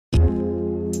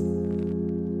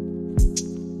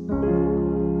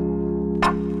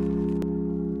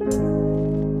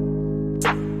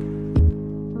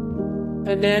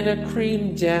Banana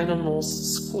Cream Danimals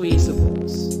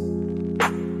Squeezables,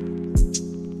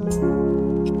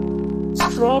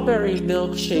 Strawberry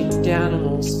Milkshake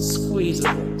Danimals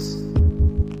Squeezables,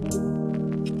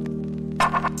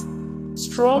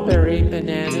 Strawberry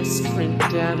Banana Sprint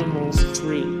Danimals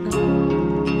Greek,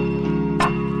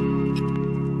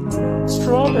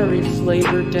 Strawberry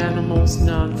Flavor Danimals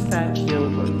Non-Fat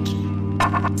Yogurt,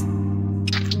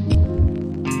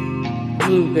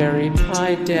 Blueberry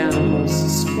Pie Danimals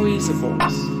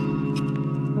Squeezables,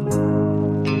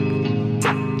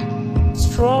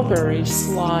 Strawberry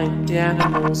Slide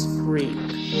Danimals Greek,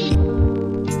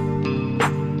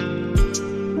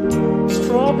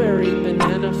 Strawberry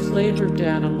Banana Flavor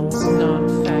Danimals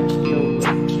Non-Fat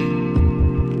Yogurt,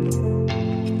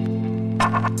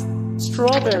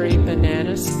 Strawberry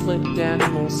Banana Split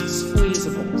Danimals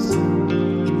Squeezables,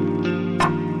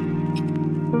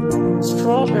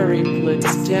 Strawberry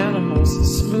Blitz Danimals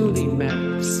Smoothie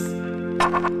Max,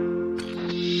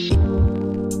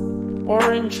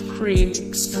 Orange Cream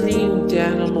Extreme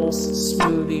Danimals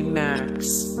Smoothie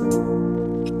Max,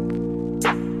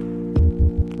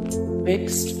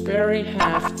 Mixed Berry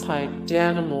Half-Pipe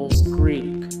Danimals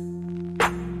Greek,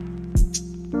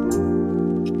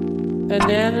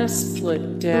 Banana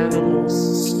Split Danimals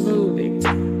Smoothie,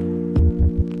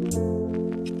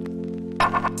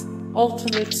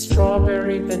 Ultimate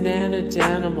Strawberry Banana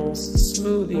Danimals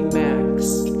Smoothie Max,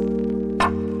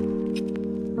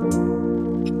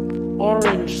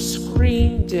 Orange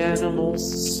Screen Danimals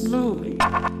Smoothie,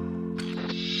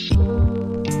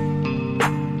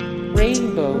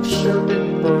 Rainbow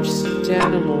Sherbet Burst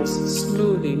Danimals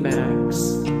Smoothie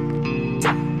Max,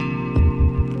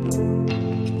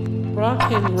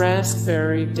 Rockin'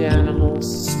 Raspberry Danimals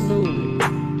Smoothie,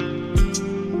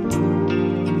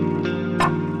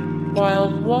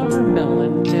 Wild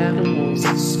Watermelon Danimals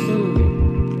Smoothie,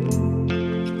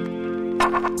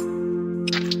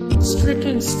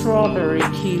 Strikin Strawberry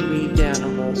Kiwi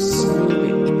Danimals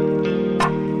Smoothie,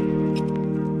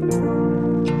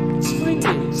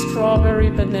 Swingin Strawberry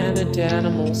Banana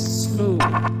Danimals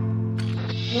Smoothie.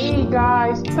 Hey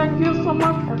guys, thank you so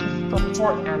much for the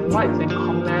support and likes and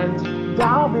comments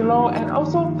down below, and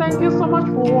also thank you so much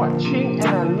for watching, and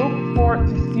I look forward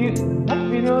to see you in the next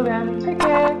video. Then take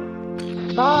care.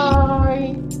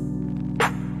 Bye.